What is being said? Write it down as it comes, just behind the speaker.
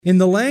In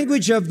the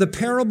language of the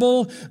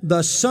parable,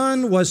 the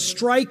son was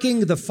striking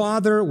the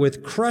father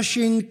with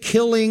crushing,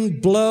 killing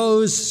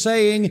blows,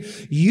 saying,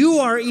 "You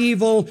are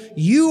evil,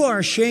 you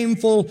are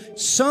shameful.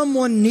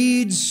 Someone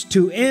needs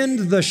to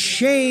end the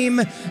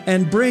shame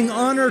and bring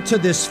honor to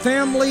this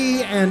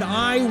family, and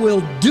I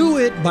will do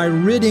it by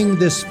ridding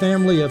this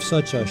family of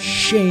such a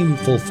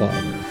shameful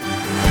father."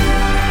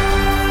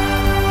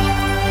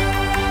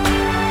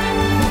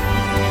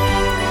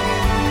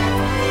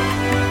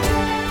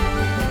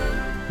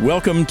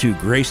 Welcome to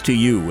Grace to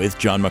You with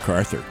John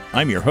MacArthur.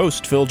 I'm your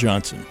host, Phil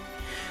Johnson.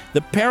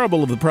 The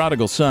parable of the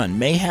prodigal son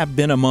may have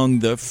been among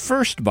the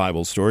first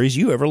Bible stories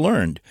you ever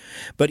learned.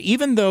 But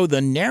even though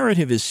the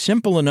narrative is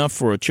simple enough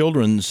for a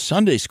children's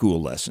Sunday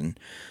school lesson,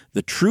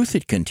 the truth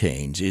it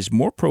contains is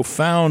more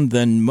profound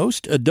than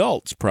most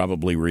adults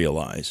probably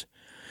realize.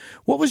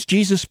 What was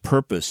Jesus'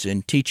 purpose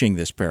in teaching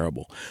this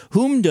parable?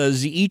 Whom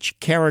does each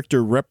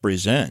character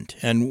represent?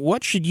 And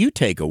what should you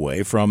take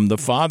away from the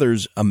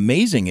Father's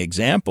amazing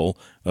example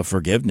of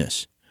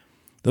forgiveness?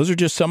 Those are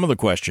just some of the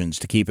questions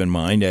to keep in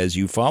mind as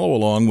you follow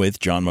along with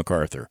John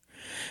MacArthur.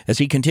 As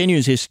he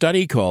continues his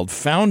study called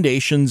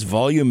Foundations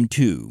Volume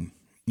 2,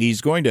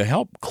 he's going to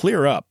help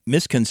clear up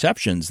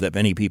misconceptions that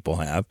many people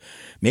have,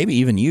 maybe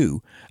even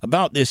you,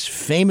 about this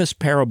famous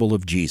parable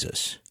of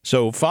Jesus.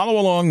 So follow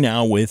along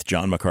now with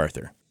John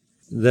MacArthur.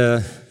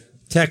 The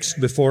text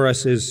before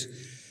us is,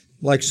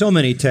 like so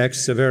many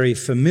texts, a very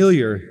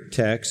familiar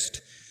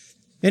text.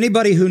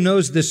 Anybody who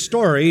knows this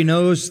story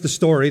knows the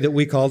story that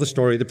we call the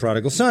story of the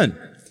prodigal son.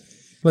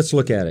 Let's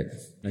look at it.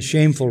 A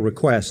shameful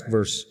request,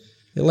 verse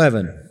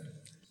 11.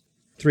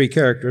 3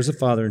 characters, a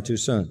father and 2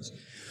 sons.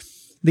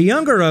 The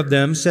younger of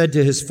them said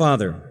to his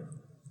father,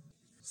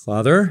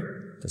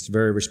 "Father," that's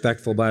very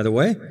respectful, by the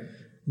way,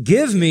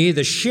 "give me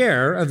the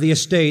share of the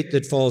estate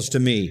that falls to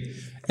me."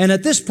 And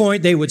at this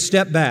point, they would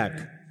step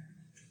back.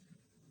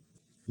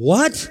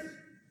 What?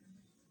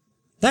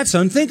 That's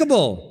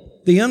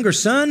unthinkable. The younger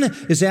son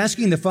is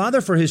asking the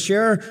father for his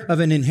share of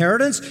an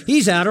inheritance.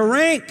 He's out of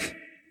rank.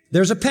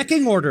 There's a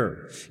pecking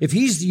order. If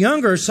he's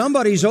younger,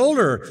 somebody's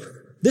older.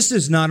 This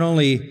is not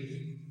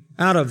only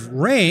out of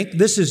rank,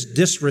 this is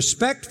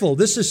disrespectful.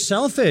 This is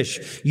selfish.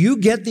 You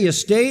get the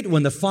estate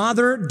when the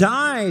father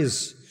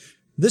dies.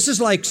 This is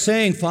like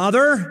saying,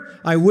 "Father,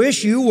 I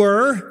wish you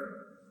were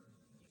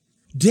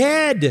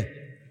dead.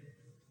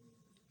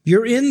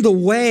 You're in the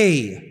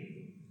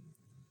way.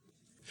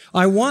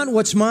 I want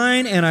what's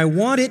mine, and I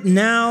want it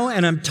now,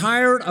 and I'm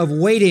tired of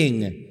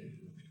waiting."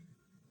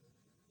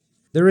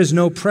 There is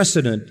no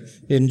precedent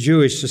in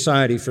Jewish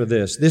society for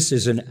this. This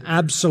is an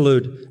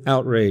absolute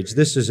outrage.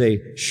 This is a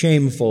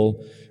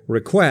shameful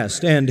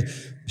request. And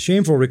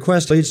shameful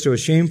request leads to a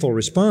shameful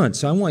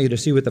response. I want you to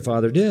see what the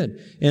father did.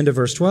 End of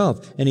verse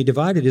 12. And he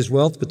divided his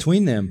wealth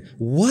between them.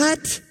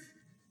 What?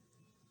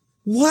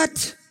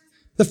 What?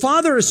 The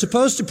father is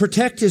supposed to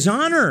protect his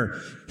honor.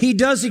 He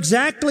does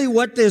exactly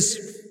what this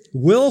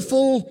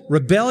willful,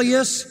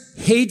 rebellious,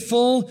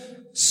 hateful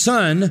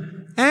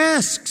son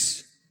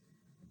asks.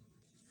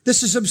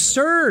 This is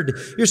absurd.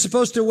 You're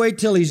supposed to wait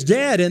till he's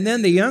dead, and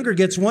then the younger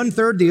gets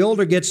 1/3, the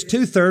older gets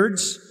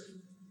 2/3.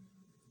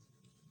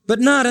 But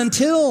not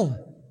until.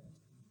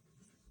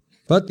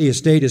 But the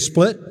estate is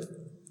split.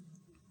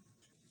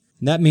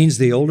 And that means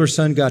the older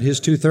son got his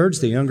 2/3,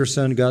 the younger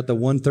son got the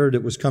 1/3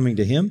 that was coming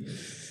to him.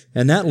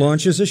 And that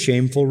launches a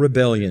shameful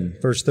rebellion.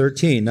 Verse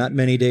 13, not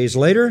many days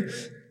later,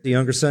 the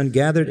younger son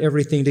gathered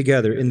everything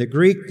together. In the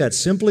Greek, that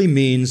simply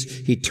means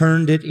he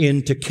turned it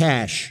into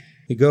cash.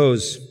 He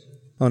goes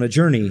on a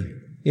journey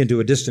into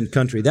a distant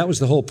country. That was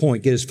the whole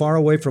point. Get as far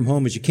away from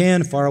home as you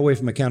can, far away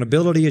from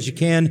accountability as you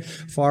can,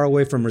 far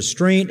away from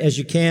restraint as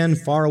you can,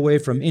 far away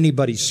from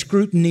anybody's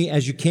scrutiny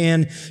as you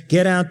can.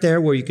 Get out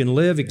there where you can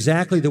live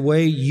exactly the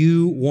way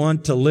you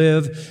want to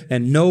live,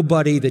 and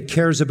nobody that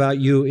cares about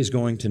you is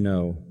going to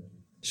know.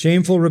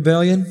 Shameful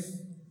rebellion.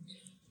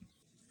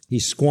 He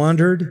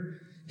squandered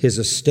his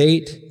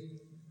estate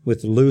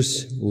with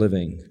loose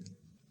living.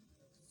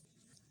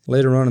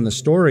 Later on in the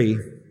story,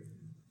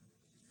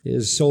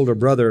 his older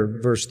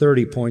brother, verse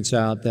 30, points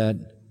out that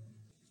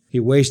he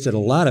wasted a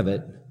lot of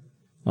it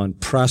on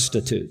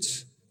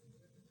prostitutes.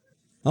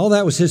 All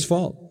that was his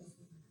fault.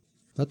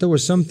 But there were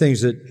some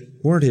things that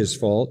weren't his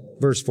fault.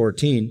 Verse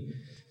 14,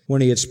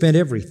 when he had spent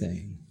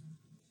everything,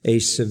 a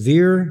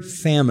severe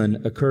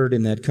famine occurred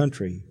in that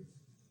country,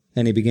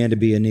 and he began to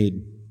be in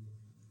need.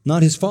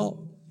 Not his fault,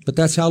 but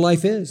that's how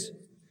life is.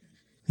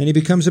 And he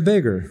becomes a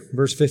beggar.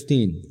 Verse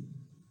 15.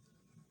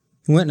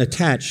 He went and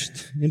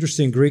attached,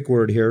 interesting Greek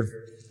word here,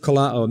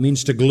 kalao, it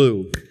means to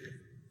glue.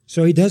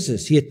 So he does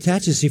this.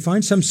 He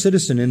finds some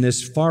citizen in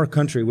this far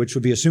country, which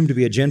would be assumed to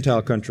be a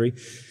Gentile country,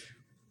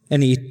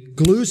 and he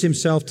glues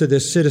himself to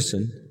this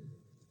citizen,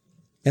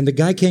 and the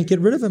guy can't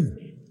get rid of him.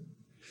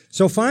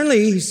 So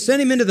finally, he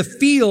sent him into the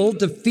field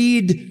to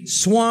feed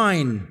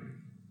swine.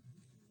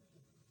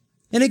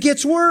 And it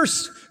gets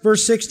worse.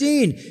 Verse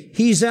 16,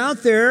 he's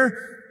out there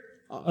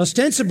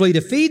ostensibly to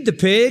feed the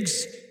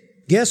pigs,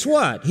 Guess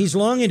what? He's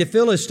longing to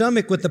fill his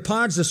stomach with the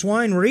pods the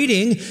swine were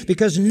eating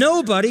because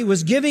nobody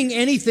was giving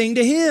anything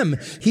to him.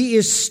 He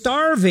is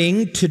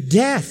starving to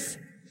death.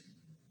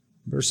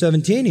 Verse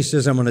 17, he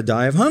says, I'm going to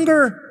die of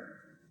hunger.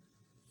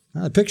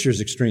 Now, the picture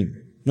is extreme,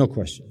 no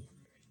question.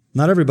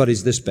 Not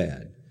everybody's this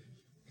bad.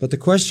 But the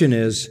question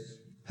is,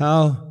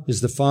 how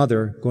is the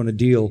Father going to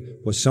deal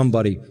with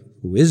somebody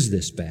who is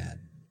this bad?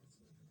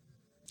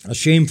 A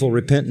shameful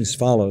repentance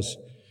follows.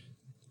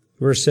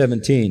 Verse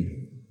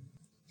 17.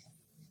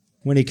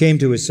 When he came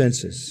to his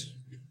senses,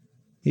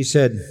 he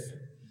said,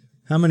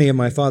 how many of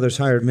my father's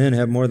hired men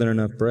have more than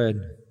enough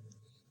bread?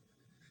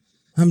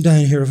 I'm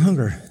dying here of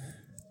hunger.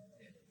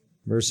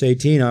 Verse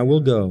 18, I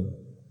will go.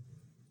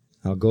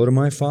 I'll go to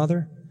my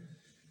father,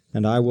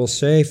 and I will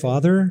say,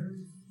 Father,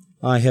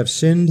 I have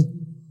sinned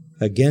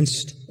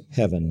against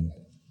heaven,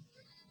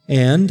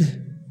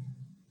 and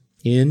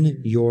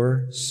in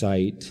your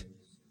sight.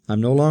 I'm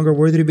no longer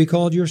worthy to be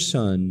called your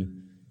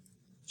son.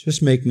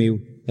 Just make me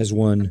as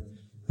one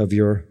of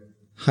your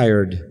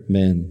hired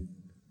men.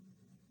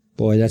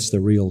 Boy, that's the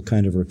real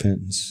kind of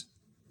repentance.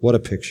 What a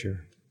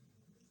picture.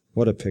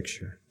 What a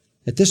picture.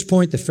 At this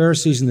point, the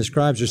Pharisees and the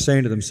scribes are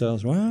saying to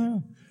themselves,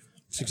 wow,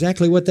 it's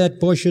exactly what that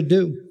boy should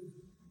do.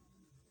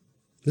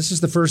 This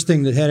is the first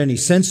thing that had any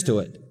sense to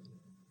it.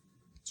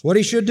 It's what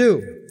he should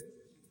do.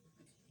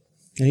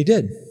 And he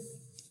did.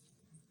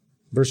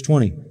 Verse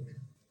 20.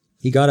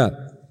 He got up,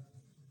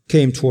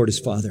 came toward his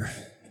father,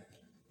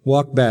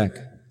 walked back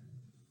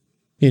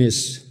in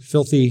his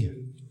filthy,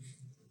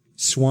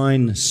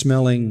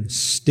 swine-smelling,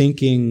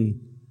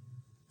 stinking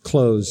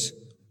clothes,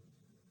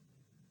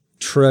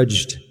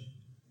 trudged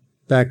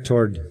back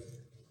toward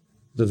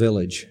the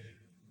village.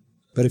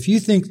 But if you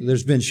think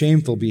there's been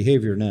shameful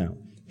behavior now,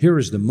 here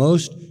is the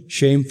most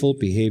shameful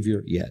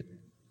behavior yet.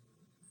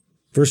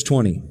 Verse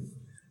 20,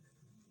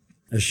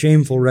 a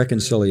shameful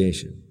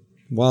reconciliation.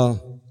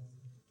 While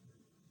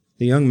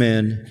the young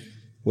man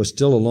was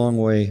still a long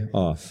way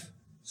off,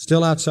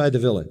 still outside the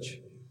village,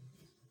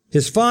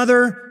 his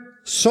father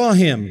saw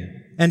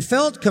him and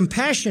felt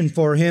compassion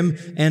for him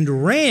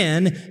and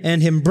ran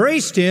and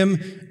embraced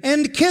him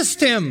and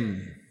kissed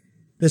him.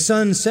 The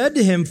son said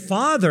to him,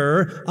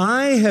 Father,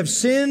 I have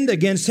sinned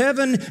against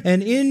heaven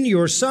and in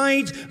your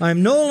sight.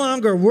 I'm no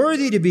longer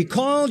worthy to be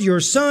called your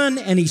son.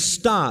 And he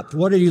stopped.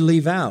 What did he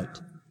leave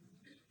out?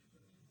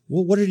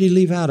 Well, what did he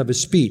leave out of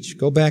his speech?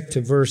 Go back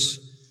to verse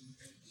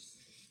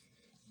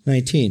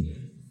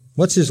 19.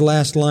 What's his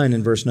last line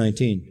in verse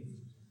 19?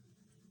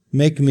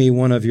 Make me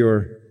one of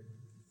your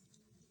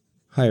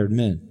hired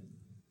men.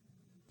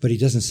 But he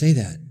doesn't say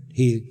that.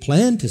 He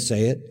planned to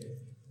say it,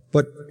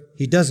 but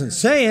he doesn't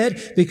say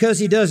it because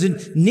he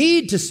doesn't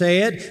need to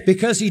say it,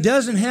 because he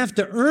doesn't have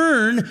to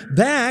earn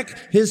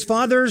back his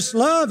father's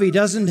love. He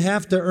doesn't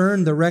have to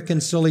earn the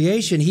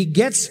reconciliation. He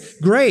gets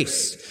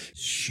grace.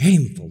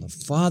 Shameful. The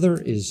father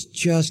is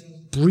just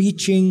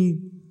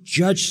breaching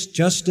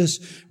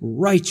justice,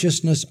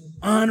 righteousness,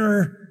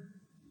 honor.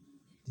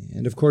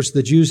 And of course,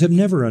 the Jews have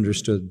never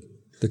understood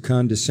the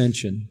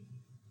condescension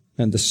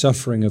and the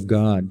suffering of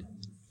God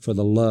for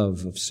the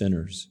love of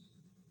sinners.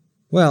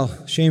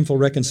 Well, shameful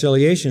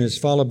reconciliation is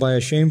followed by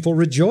a shameful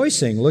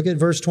rejoicing. Look at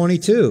verse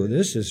 22.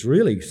 This is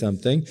really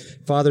something.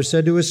 Father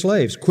said to his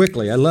slaves,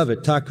 quickly, I love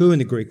it, taku in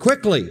the Greek,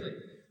 quickly.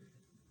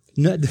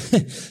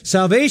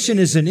 Salvation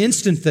is an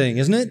instant thing,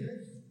 isn't it?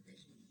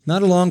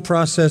 Not a long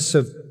process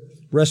of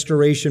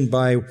restoration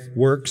by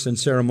works and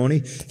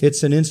ceremony.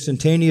 It's an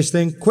instantaneous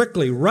thing.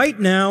 Quickly, right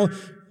now,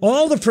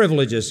 all the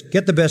privileges.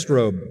 Get the best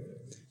robe.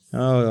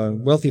 A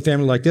wealthy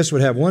family like this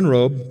would have one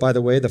robe, by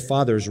the way, the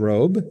father's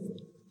robe.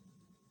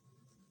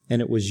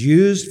 And it was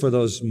used for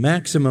those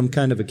maximum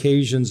kind of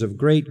occasions of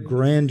great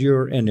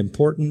grandeur and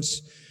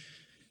importance.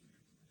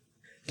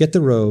 Get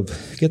the robe.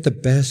 Get the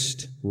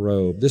best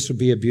robe. This would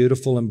be a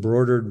beautiful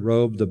embroidered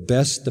robe, the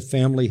best the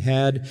family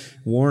had,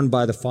 worn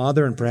by the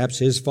father and perhaps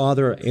his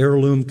father, an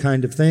heirloom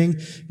kind of thing.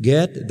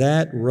 Get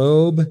that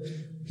robe,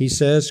 he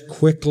says,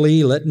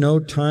 quickly, let no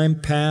time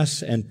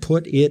pass, and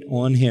put it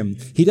on him.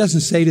 He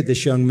doesn't say to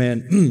this young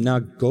man, now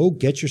go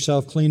get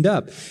yourself cleaned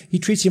up. He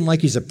treats him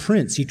like he's a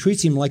prince. He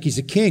treats him like he's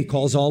a king,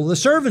 calls all of the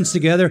servants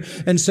together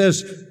and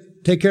says,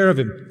 take care of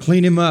him,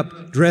 clean him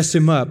up, dress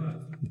him up.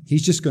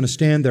 He's just going to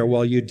stand there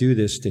while you do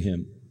this to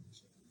him.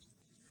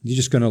 You're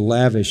just going to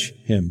lavish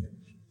him.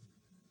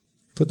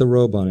 Put the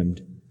robe on him.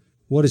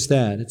 What is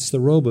that? It's the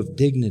robe of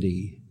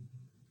dignity.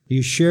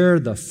 You share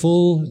the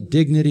full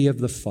dignity of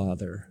the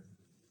Father.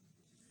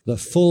 The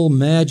full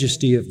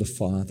majesty of the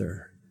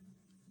Father.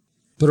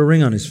 Put a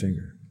ring on his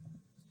finger.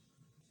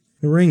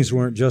 The rings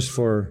weren't just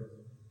for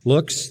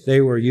looks.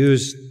 They were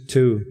used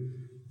to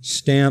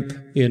stamp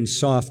in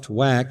soft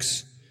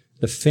wax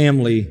the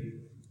family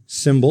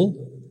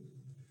symbol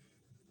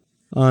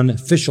on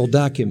official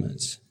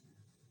documents.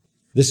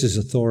 This is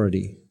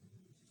authority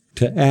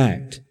to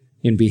act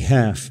in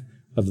behalf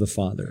of the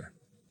Father.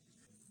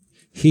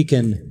 He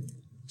can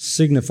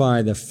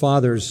signify the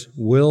Father's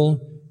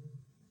will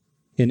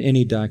in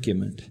any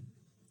document.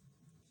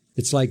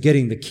 It's like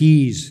getting the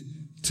keys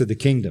to the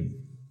kingdom.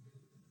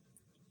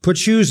 Put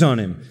shoes on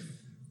him.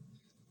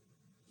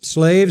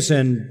 Slaves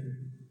and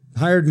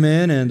hired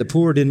men and the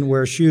poor didn't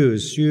wear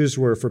shoes. Shoes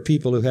were for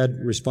people who had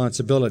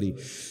responsibility.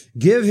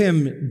 Give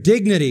him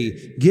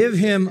dignity. Give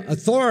him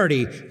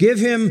authority. Give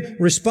him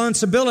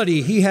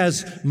responsibility. He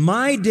has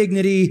my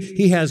dignity.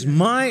 He has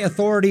my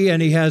authority,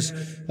 and he has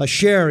a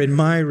share in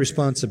my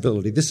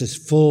responsibility. This is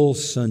full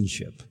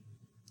sonship.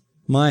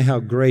 My, how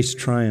grace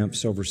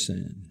triumphs over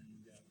sin.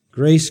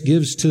 Grace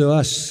gives to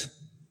us,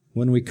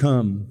 when we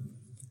come,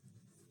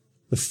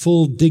 the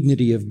full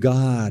dignity of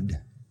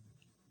God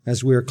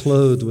as we are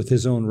clothed with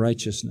His own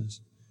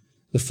righteousness.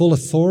 The full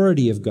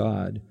authority of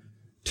God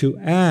to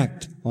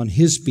act on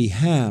His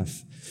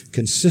behalf,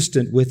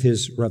 consistent with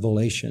His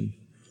revelation.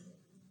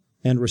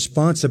 And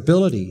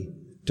responsibility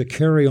to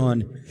carry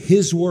on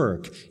His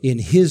work in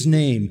His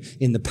name,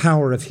 in the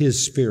power of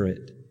His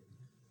Spirit.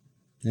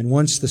 And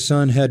once the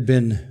Son had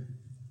been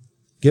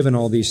given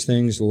all these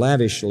things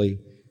lavishly,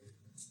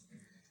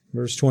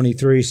 verse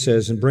 23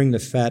 says, and bring the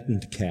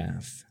fattened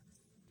calf.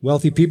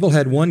 Wealthy people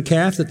had one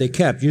calf that they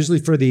kept, usually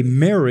for the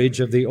marriage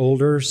of the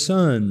older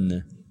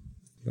son.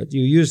 But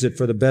you use it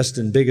for the best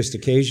and biggest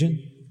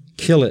occasion,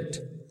 kill it.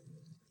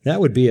 That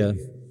would be an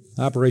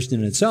operation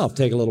in itself,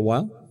 take a little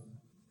while.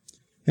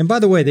 And by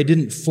the way, they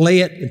didn't flay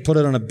it and put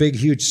it on a big,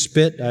 huge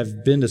spit.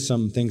 I've been to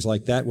some things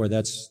like that where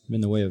that's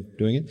been the way of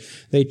doing it.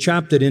 They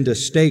chopped it into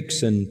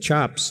steaks and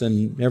chops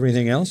and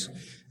everything else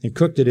and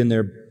cooked it in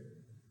their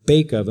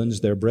bake ovens,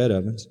 their bread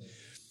ovens.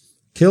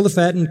 Kill the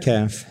fattened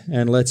calf,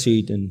 and let's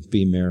eat and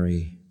be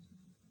merry.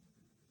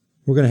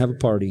 We're going to have a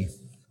party.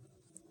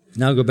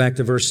 Now go back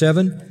to verse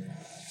 7.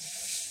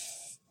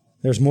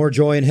 There's more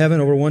joy in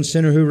heaven over one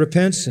sinner who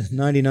repents,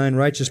 99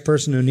 righteous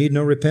person who need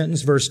no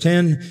repentance. Verse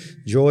 10,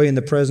 joy in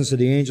the presence of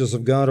the angels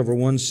of God over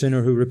one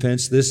sinner who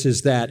repents. This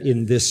is that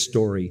in this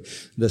story.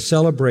 The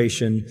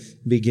celebration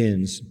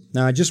begins.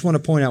 Now, I just want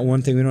to point out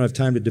one thing. We don't have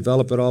time to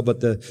develop it all, but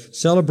the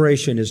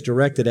celebration is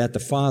directed at the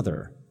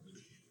Father.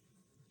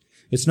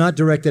 It's not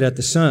directed at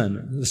the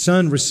Son. The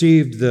Son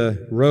received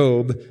the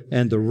robe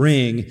and the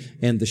ring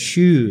and the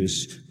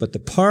shoes, but the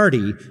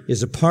party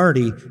is a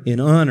party in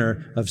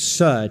honor of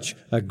such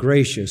a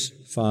gracious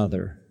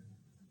Father.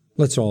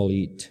 Let's all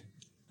eat.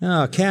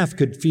 Now, a calf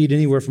could feed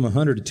anywhere from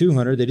 100 to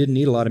 200. They didn't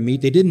eat a lot of meat.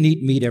 They didn't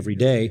eat meat every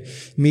day.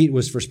 Meat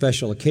was for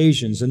special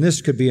occasions, and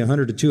this could be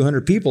 100 to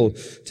 200 people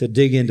to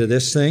dig into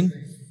this thing.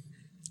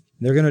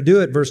 They're going to do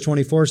it. Verse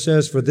 24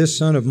 says, for this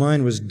son of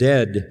mine was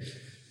dead.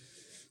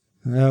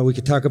 We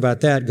could talk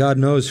about that. God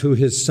knows who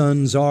His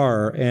sons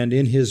are, and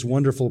in His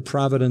wonderful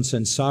providence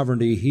and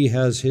sovereignty, He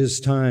has His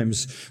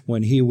times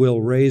when He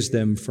will raise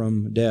them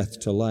from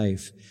death to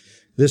life.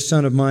 This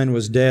son of mine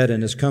was dead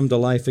and has come to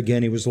life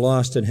again. He was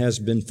lost and has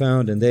been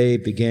found, and they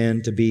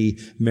began to be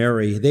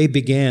merry. They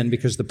began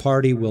because the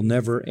party will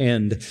never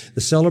end.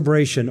 The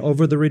celebration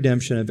over the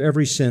redemption of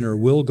every sinner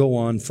will go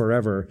on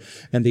forever,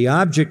 and the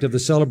object of the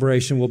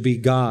celebration will be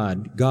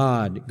God,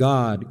 God,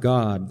 God,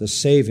 God, the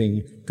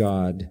saving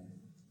God.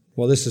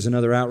 Well, this is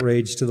another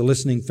outrage to the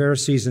listening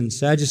Pharisees and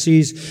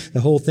Sadducees.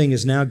 The whole thing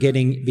is now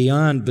getting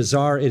beyond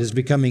bizarre. It is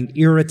becoming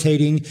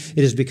irritating. It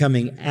is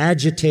becoming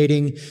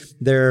agitating.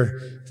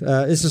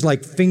 This is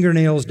like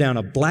fingernails down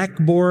a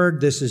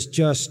blackboard. This is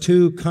just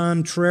too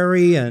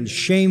contrary and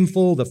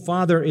shameful. The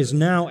Father is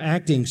now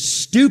acting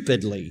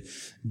stupidly,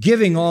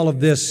 giving all of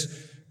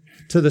this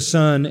to the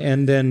Son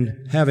and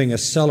then having a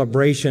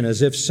celebration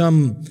as if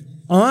some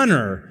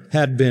honor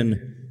had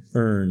been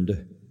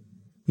earned.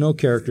 No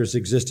characters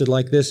existed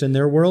like this in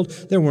their world.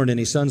 There weren't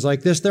any sons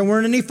like this. There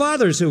weren't any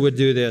fathers who would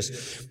do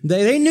this.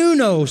 They knew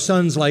no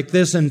sons like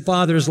this and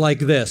fathers like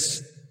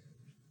this.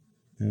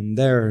 And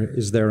there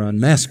is their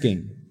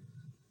unmasking.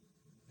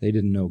 They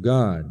didn't know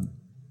God.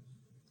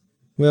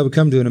 Well, we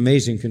come to an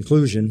amazing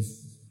conclusion,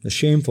 a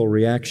shameful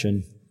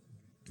reaction.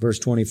 Verse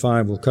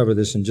 25, we'll cover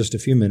this in just a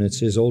few minutes.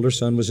 His older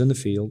son was in the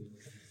field.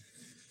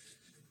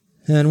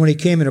 And when he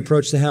came and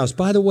approached the house,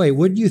 by the way,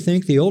 wouldn't you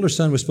think the older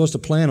son was supposed to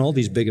plan all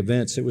these big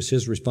events? It was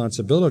his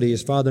responsibility.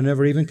 His father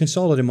never even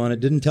consulted him on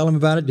it, didn't tell him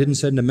about it, didn't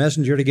send a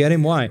messenger to get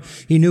him. Why?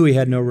 He knew he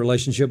had no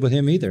relationship with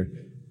him either.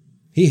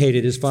 He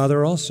hated his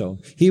father also.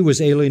 He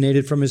was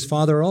alienated from his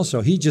father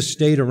also. He just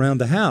stayed around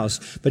the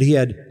house, but he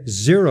had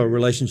zero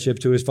relationship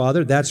to his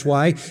father. That's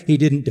why he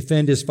didn't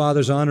defend his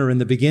father's honor in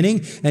the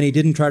beginning, and he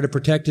didn't try to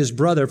protect his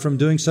brother from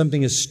doing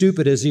something as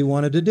stupid as he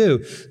wanted to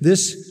do.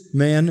 This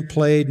man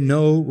played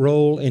no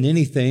role in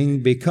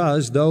anything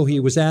because though he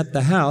was at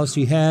the house,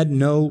 he had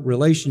no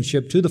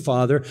relationship to the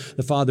father.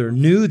 The father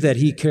knew that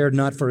he cared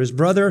not for his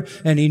brother,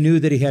 and he knew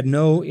that he had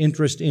no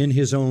interest in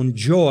his own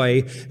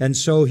joy, and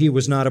so he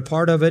was not a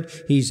part of it.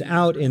 He's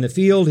out in the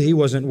field. He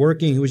wasn't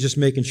working. He was just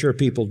making sure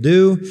people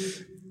do.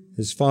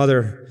 His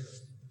father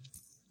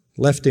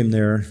left him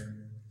there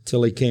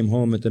till he came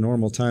home at the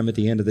normal time at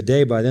the end of the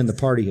day. By then, the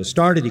party had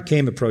started. He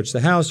came, approached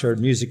the house, heard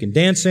music and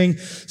dancing,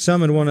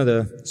 summoned one of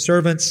the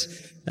servants,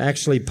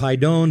 actually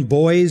Pidon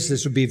boys.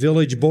 This would be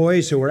village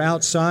boys who were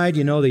outside.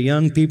 You know, the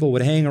young people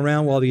would hang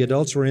around while the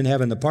adults were in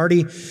having the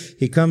party.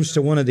 He comes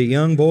to one of the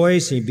young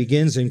boys. He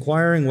begins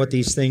inquiring what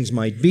these things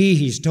might be.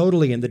 He's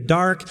totally in the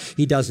dark.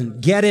 He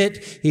doesn't get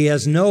it. He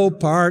has no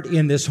part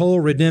in this whole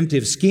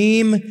redemptive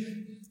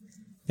scheme.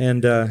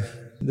 And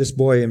this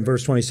boy in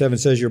verse 27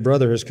 says, "Your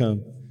brother has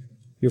come.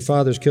 Your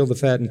father's killed the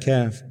fattened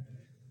calf,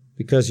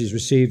 because he's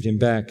received him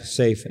back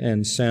safe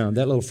and sound."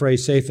 That little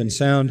phrase, safe and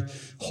sound,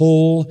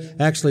 whole,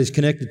 actually is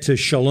connected to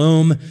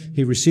shalom.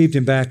 He received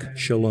him back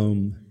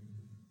shalom.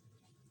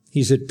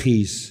 He's at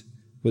peace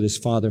with his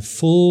father.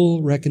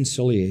 Full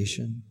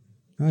reconciliation.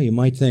 Oh, you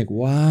might think,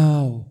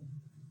 wow.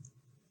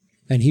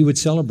 And he would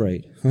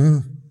celebrate.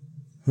 Huh?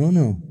 Oh,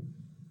 no.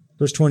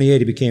 Verse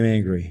 28, he became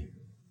angry.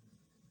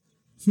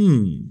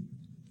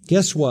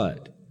 Guess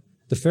what?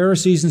 The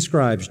Pharisees and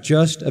scribes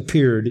just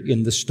appeared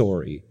in the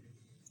story.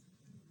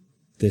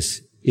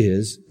 This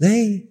is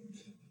they.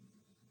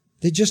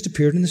 They just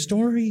appeared in the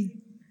story.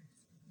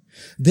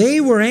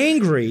 They were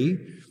angry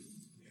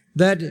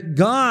that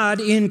God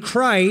in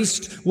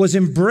Christ was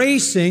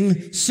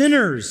embracing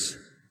sinners.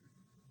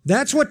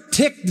 That's what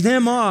ticked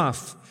them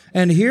off.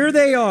 And here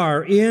they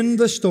are in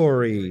the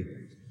story.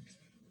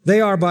 They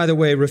are, by the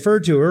way,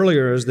 referred to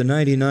earlier as the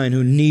 99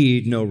 who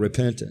need no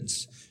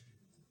repentance,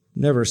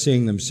 never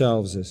seeing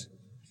themselves as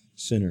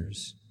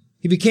sinners.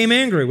 He became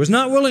angry, was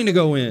not willing to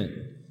go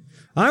in.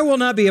 I will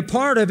not be a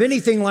part of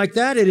anything like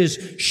that. It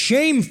is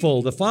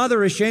shameful. The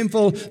Father is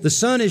shameful. The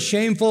Son is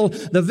shameful.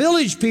 The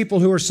village people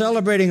who are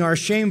celebrating are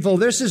shameful.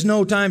 This is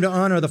no time to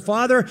honor the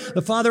Father.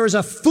 The Father is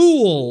a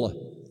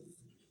fool.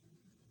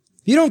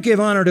 You don't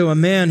give honor to a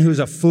man who's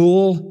a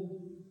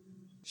fool.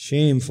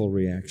 Shameful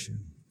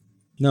reaction.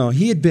 No,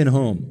 he had been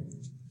home,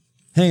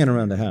 hanging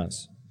around the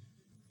house.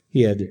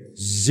 He had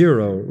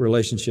zero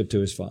relationship to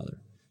his father.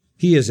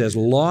 He is as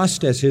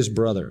lost as his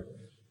brother.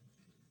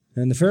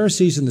 And the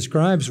Pharisees and the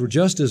scribes were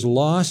just as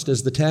lost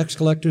as the tax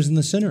collectors and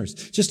the sinners.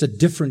 Just a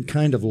different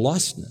kind of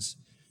lostness.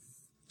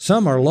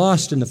 Some are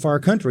lost in the far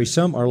country.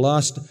 Some are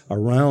lost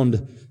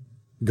around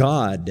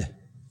God,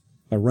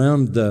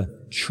 around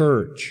the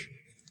church.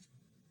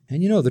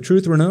 And you know, the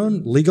truth were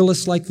known,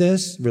 legalists like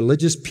this,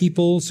 religious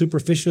people,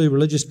 superficially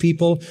religious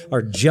people,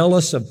 are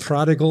jealous of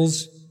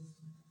prodigals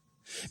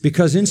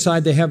because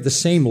inside they have the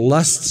same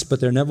lusts, but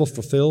they're never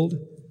fulfilled.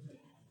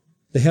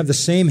 They have the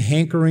same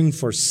hankering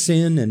for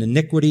sin and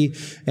iniquity,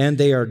 and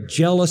they are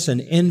jealous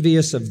and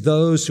envious of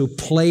those who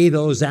play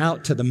those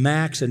out to the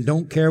max and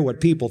don't care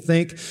what people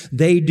think.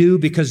 They do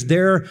because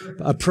their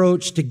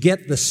approach to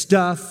get the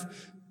stuff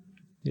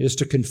is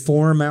to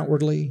conform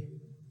outwardly.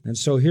 And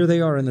so here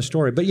they are in the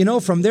story. But you know,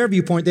 from their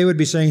viewpoint, they would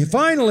be saying,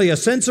 finally, a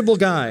sensible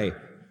guy.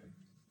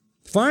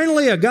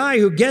 Finally, a guy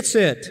who gets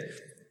it.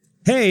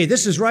 Hey,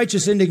 this is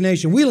righteous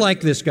indignation. We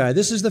like this guy.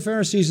 This is the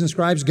Pharisees and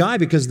scribes guy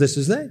because this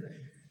is they.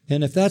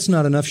 And if that's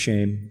not enough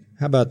shame,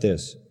 how about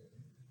this?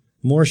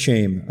 More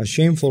shame, a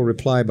shameful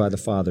reply by the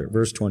father.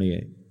 Verse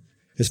 28.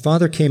 His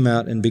father came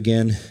out and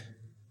began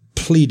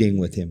pleading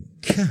with him.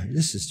 God,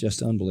 this is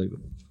just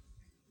unbelievable.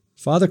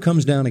 Father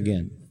comes down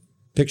again.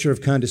 Picture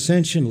of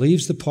condescension,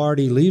 leaves the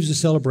party, leaves the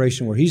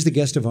celebration where he's the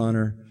guest of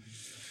honor.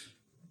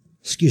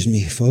 Excuse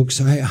me,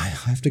 folks, I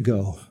have to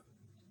go.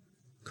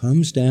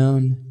 Comes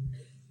down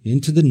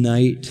into the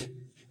night,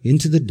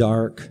 into the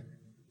dark,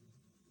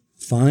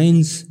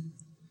 finds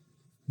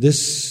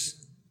this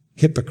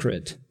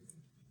hypocrite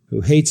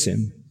who hates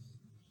him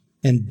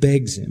and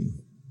begs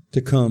him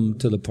to come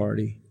to the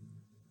party.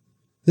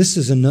 This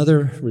is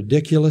another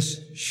ridiculous,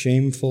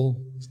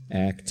 shameful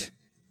act.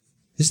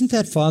 Isn't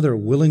that father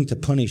willing to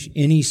punish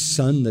any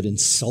son that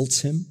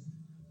insults him?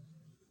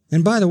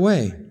 And by the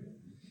way,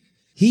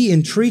 he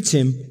entreats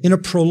him in a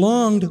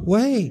prolonged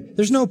way.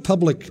 There's no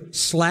public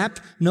slap,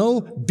 no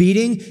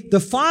beating.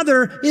 The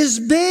father is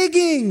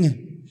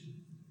begging.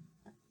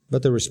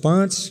 But the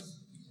response,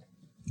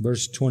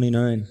 verse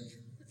 29,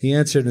 he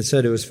answered and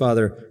said to his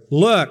father,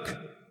 "Look,"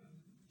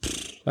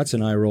 that's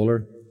an eye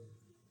roller.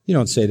 You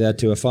don't say that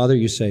to a father.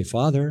 You say,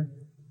 "Father,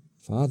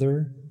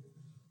 Father."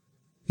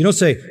 You don't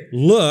say,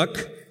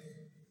 "Look,"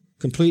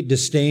 complete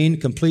disdain,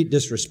 complete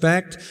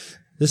disrespect.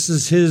 This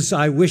is his,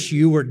 "I wish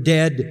you were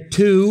dead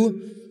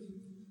too."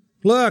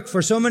 Look,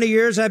 for so many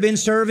years I've been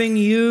serving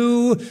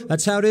you.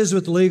 That's how it is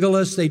with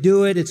legalists. They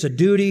do it. It's a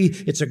duty.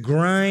 It's a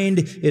grind.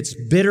 It's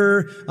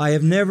bitter. I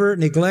have never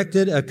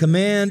neglected a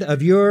command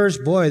of yours.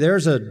 Boy,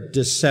 there's a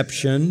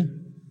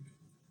deception.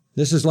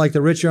 This is like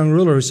the rich young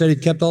ruler who said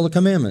he'd kept all the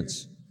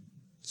commandments.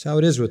 That's how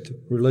it is with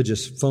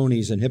religious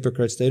phonies and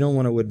hypocrites. They don't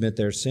want to admit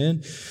their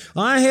sin.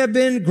 I have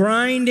been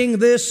grinding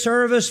this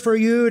service for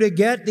you to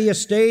get the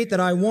estate that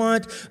I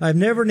want. I've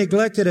never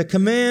neglected a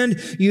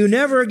command. You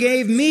never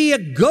gave me a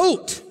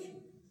goat,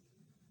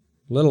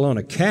 let alone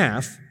a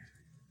calf,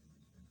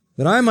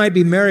 that I might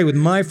be merry with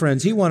my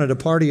friends. He wanted a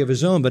party of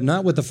his own, but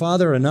not with the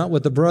father and not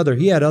with the brother.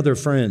 He had other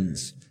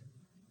friends.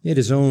 He had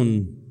his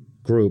own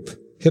group.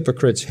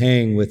 Hypocrites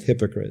hang with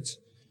hypocrites.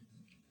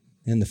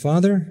 And the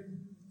father,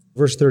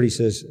 verse 30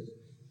 says,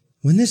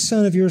 "When this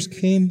son of yours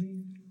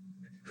came,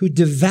 who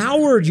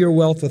devoured your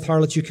wealth with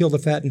harlots, you killed the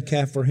fattened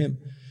calf for him.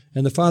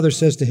 And the father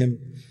says to him,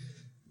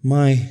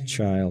 my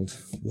child.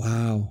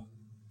 Wow.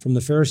 From the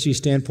Pharisee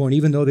standpoint,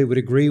 even though they would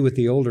agree with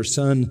the older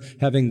son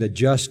having the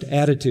just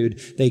attitude,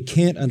 they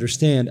can't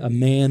understand a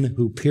man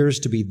who appears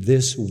to be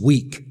this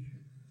weak.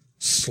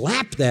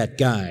 Slap that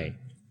guy.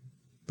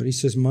 But he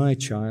says, my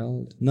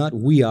child, not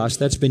weos.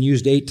 That's been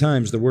used 8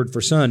 times, the word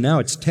for son. Now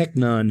it's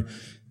teknon.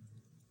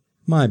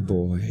 My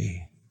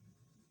boy,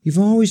 you've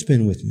always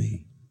been with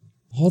me.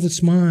 All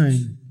that's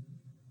mine,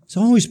 it's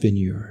always been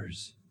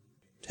yours.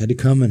 Had to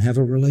come and have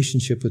a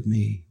relationship with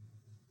me.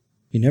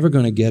 You're never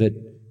going to get it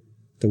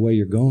the way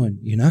you're going.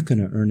 You're not going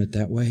to earn it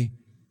that way.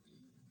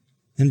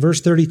 And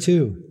verse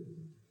 32,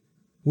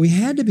 we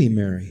had to be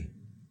merry.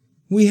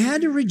 We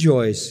had to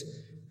rejoice.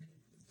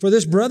 For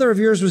this brother of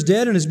yours was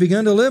dead and has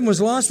begun to live and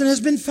was lost and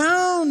has been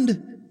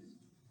found.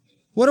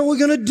 What are we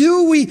going to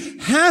do? We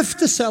have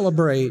to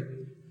celebrate.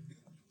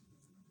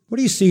 What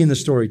do you see in the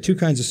story? 2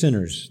 kinds of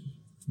sinners.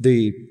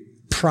 The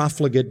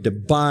profligate,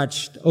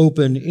 debauched,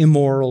 open,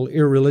 immoral,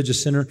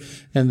 irreligious sinner,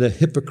 and the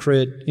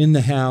hypocrite in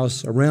the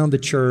house, around the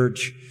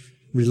church,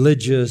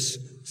 religious,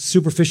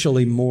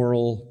 superficially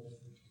moral.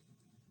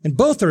 And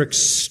both are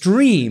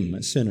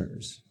extreme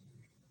sinners.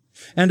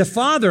 And a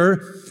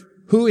father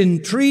who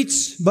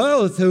entreats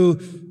both, who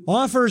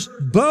offers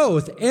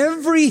both,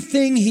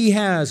 everything he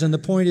has. And the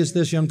point is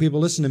this, young people,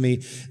 listen to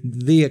me.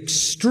 The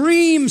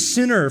extreme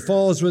sinner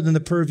falls within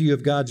the purview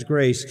of God's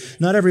grace.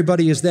 Not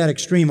everybody is that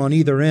extreme on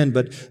either end,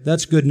 but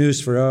that's good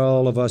news for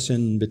all of us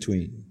in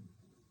between.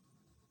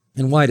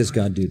 And why does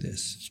God do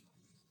this?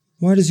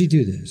 Why does He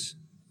do this?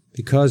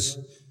 Because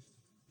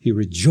He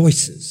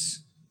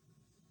rejoices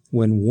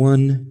when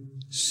one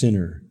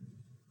sinner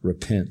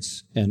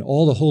repents, and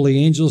all the holy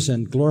angels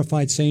and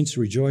glorified saints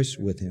rejoice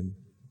with him.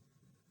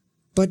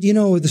 But you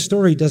know, the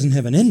story doesn't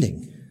have an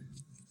ending.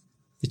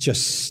 It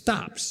just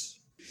stops.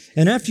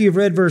 And after you've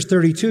read verse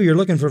 32, you're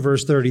looking for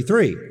verse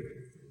 33.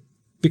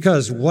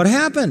 Because what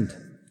happened?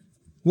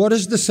 What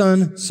does the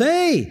son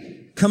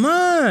say? Come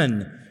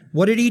on!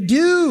 What did he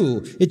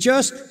do? It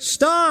just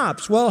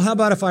stops. Well, how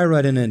about if I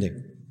write an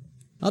ending?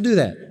 I'll do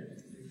that.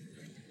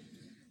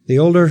 The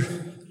older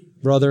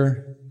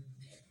brother,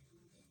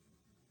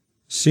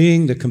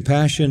 seeing the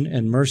compassion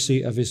and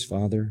mercy of his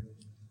father,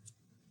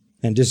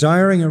 and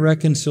desiring a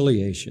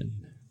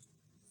reconciliation,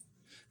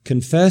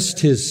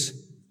 confessed his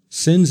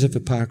sins of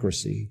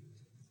hypocrisy,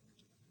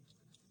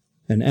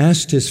 and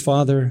asked his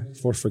father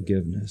for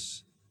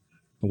forgiveness,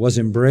 and was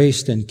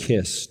embraced and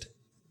kissed,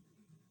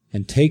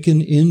 and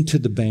taken into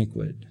the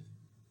banquet,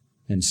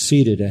 and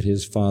seated at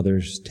his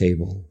father's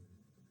table.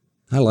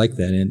 I like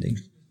that ending.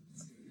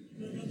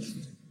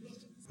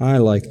 I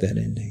like that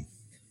ending.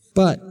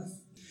 But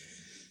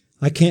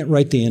I can't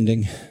write the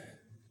ending.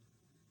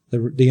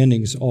 The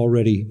ending's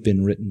already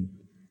been written.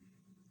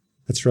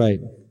 That's right.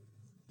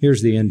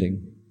 Here's the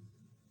ending.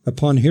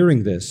 Upon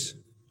hearing this,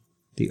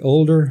 the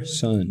older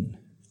son,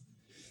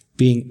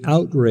 being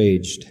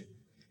outraged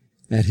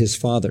at his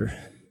father,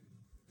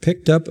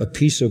 picked up a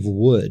piece of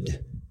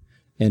wood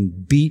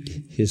and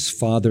beat his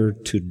father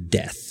to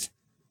death.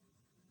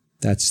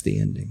 That's the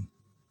ending.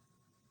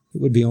 It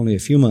would be only a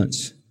few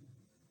months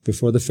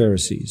before the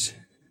Pharisees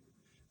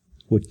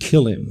would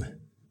kill him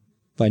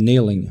by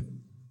nailing him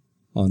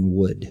on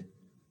wood.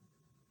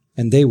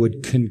 And they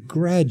would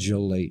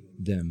congratulate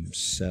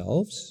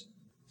themselves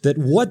that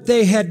what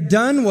they had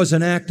done was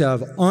an act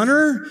of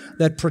honor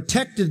that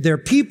protected their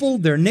people,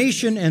 their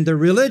nation, and their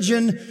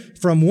religion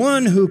from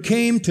one who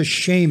came to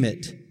shame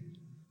it.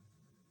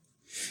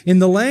 In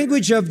the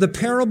language of the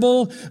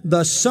parable,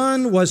 the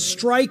son was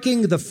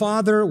striking the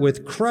father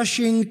with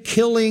crushing,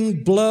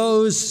 killing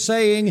blows,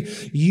 saying,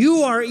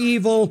 "You are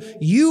evil,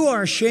 you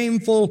are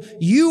shameful,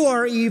 you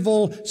are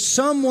evil.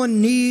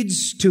 Someone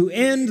needs to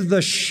end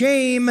the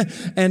shame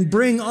and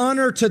bring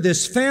honor to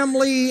this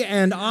family,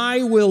 and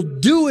I will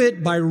do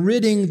it by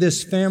ridding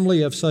this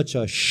family of such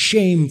a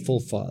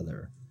shameful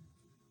father."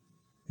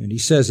 And he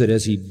says it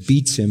as he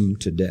beats him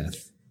to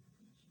death.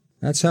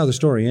 That's how the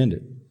story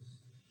ended.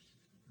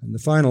 And the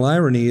final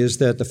irony is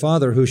that the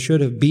father who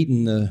should have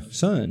beaten the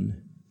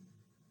son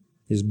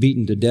is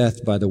beaten to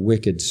death by the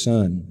wicked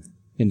son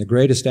in the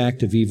greatest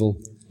act of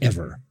evil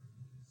ever.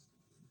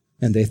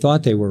 And they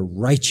thought they were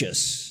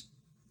righteous,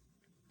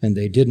 and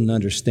they didn't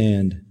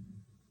understand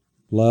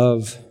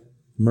love,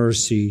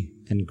 mercy,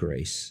 and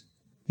grace.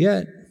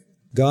 Yet,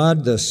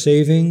 God, the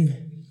saving,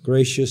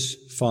 gracious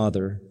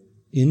Father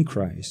in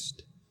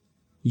Christ,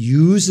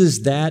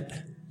 uses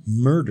that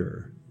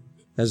murder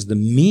as the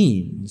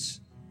means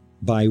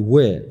by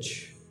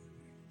which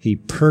He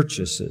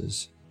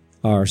purchases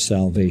our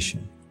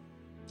salvation.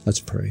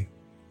 Let's pray.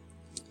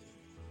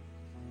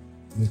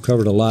 We've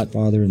covered a lot,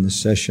 Father, in this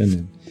session,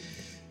 and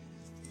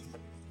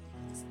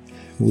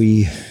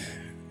we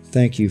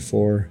thank You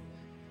for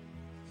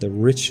the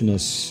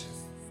richness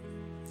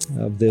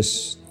of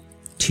this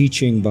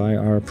teaching by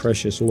our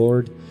precious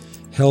Lord.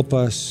 Help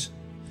us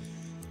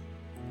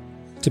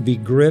to be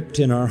gripped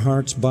in our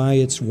hearts by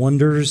its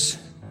wonders,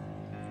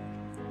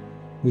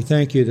 We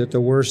thank you that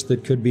the worst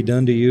that could be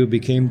done to you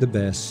became the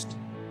best,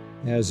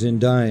 as in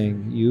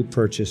dying you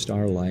purchased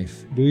our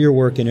life. Do your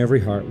work in every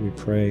heart, we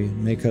pray.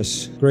 Make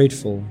us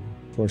grateful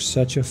for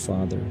such a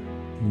Father.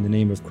 In the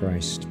name of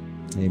Christ,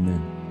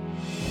 amen.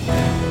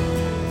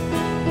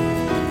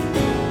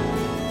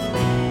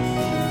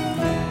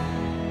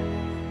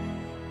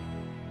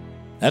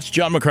 That's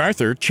John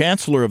MacArthur,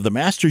 Chancellor of the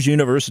Masters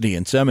University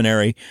and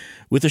Seminary,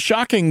 with a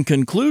shocking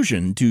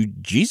conclusion to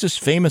Jesus'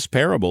 famous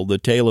parable, The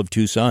Tale of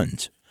Two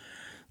Sons.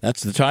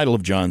 That's the title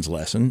of John's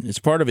lesson. It's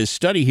part of his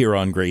study here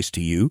on Grace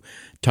to You,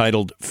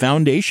 titled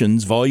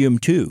Foundations, Volume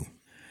 2.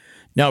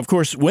 Now, of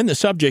course, when the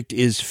subject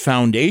is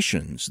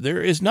foundations,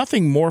 there is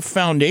nothing more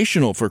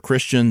foundational for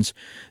Christians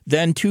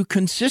than to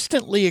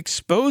consistently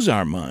expose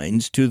our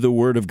minds to the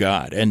Word of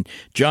God. And,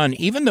 John,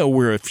 even though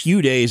we're a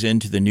few days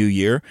into the new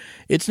year,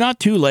 it's not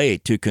too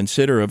late to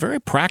consider a very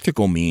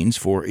practical means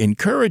for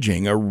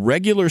encouraging a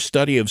regular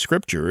study of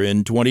Scripture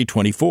in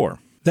 2024.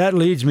 That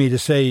leads me to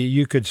say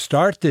you could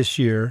start this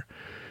year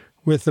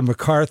with the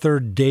MacArthur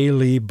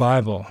Daily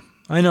Bible.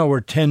 I know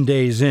we're 10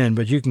 days in,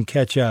 but you can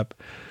catch up.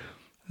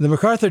 The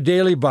MacArthur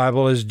Daily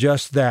Bible is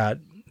just that.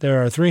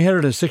 There are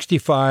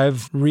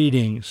 365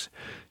 readings.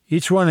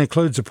 Each one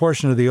includes a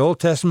portion of the Old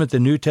Testament, the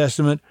New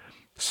Testament,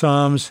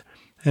 Psalms,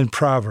 and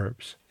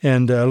Proverbs,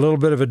 and a little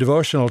bit of a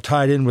devotional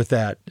tied in with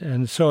that.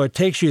 And so it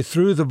takes you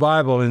through the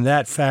Bible in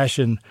that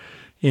fashion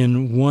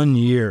in 1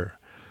 year.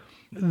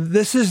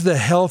 This is the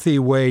healthy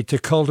way to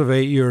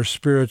cultivate your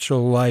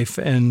spiritual life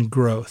and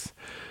growth.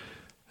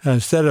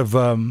 Instead of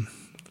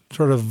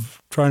sort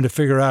of trying to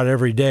figure out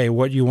every day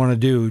what you want to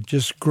do,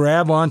 just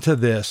grab onto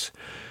this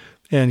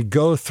and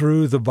go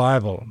through the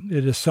Bible.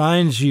 It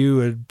assigns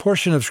you a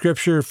portion of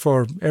Scripture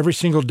for every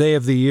single day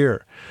of the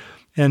year.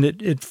 And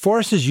it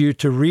forces you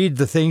to read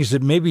the things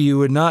that maybe you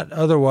would not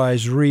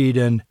otherwise read.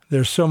 And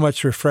there's so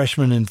much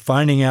refreshment in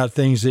finding out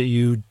things that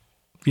you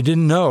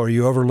didn't know or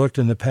you overlooked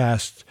in the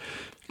past.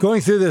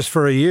 Going through this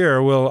for a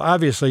year will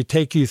obviously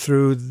take you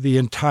through the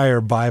entire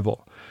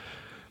Bible.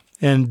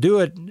 And do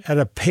it at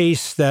a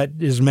pace that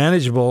is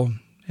manageable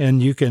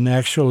and you can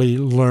actually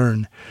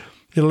learn.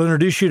 It'll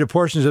introduce you to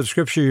portions of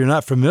Scripture you're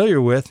not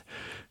familiar with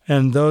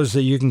and those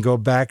that you can go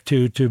back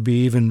to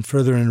be even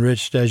further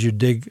enriched as you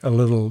dig a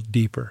little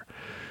deeper.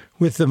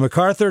 With the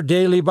MacArthur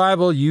Daily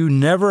Bible, you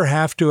never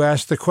have to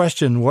ask the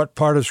question, what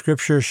part of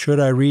Scripture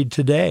should I read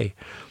today?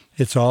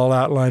 It's all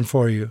outlined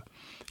for you.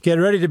 Get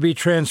ready to be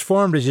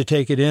transformed as you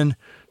take it in,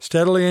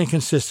 steadily and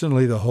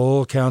consistently, the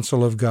whole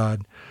counsel of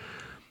God.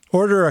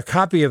 Order a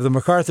copy of the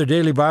MacArthur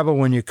Daily Bible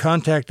when you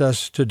contact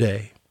us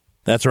today.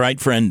 That's right,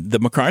 friend. The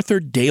MacArthur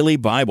Daily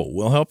Bible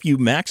will help you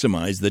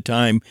maximize the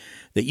time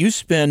that you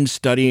spend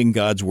studying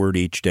God's Word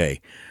each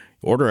day.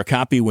 Order a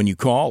copy when you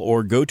call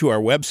or go to our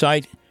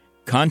website.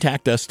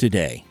 Contact us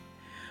today.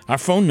 Our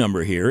phone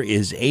number here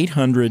is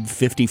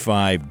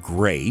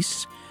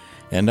 855-GRACE,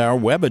 and our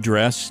web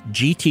address,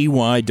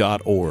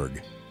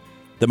 gty.org.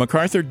 The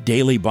MacArthur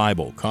Daily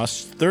Bible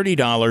costs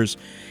 $30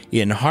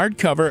 in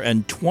hardcover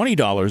and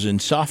 $20 in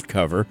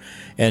softcover,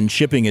 and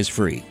shipping is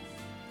free.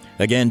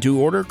 Again, to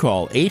order,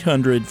 call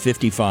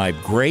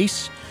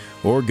 855-GRACE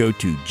or go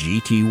to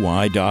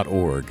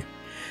gty.org.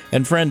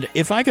 And friend,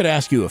 if I could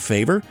ask you a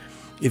favor,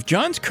 if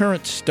John's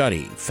current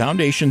study,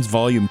 Foundations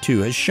Volume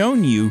 2, has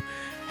shown you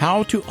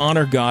how to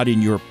honor God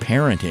in your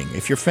parenting,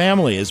 if your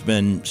family has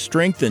been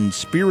strengthened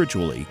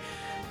spiritually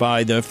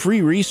by the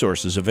free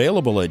resources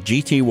available at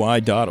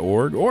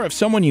gty.org, or if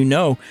someone you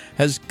know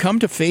has come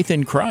to faith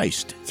in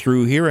Christ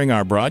through hearing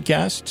our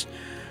broadcasts,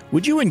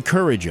 would you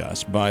encourage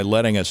us by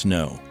letting us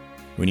know?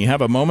 When you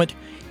have a moment,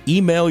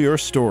 email your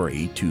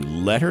story to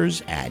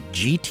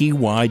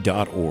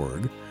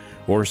letters@gty.org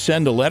or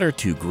send a letter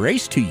to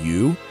Grace to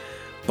You,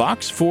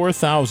 Box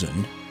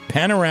 4000,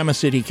 Panorama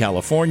City,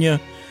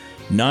 California,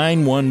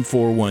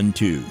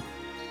 91412.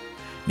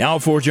 Now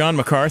for John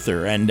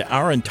MacArthur and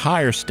our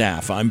entire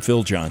staff, I'm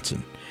Phil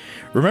Johnson.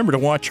 Remember to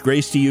watch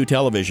Grace to You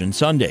television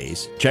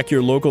Sundays, check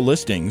your local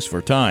listings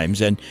for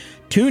times, and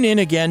tune in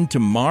again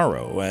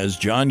tomorrow as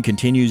John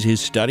continues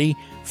his study,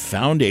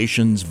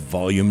 Foundations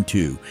Volume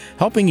 2,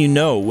 helping you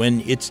know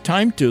when it's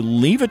time to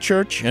leave a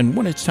church and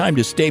when it's time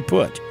to stay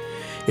put.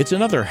 It's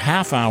another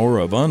half hour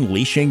of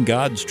unleashing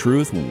God's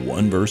truth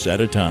one verse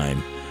at a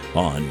time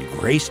on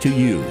Grace to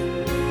You.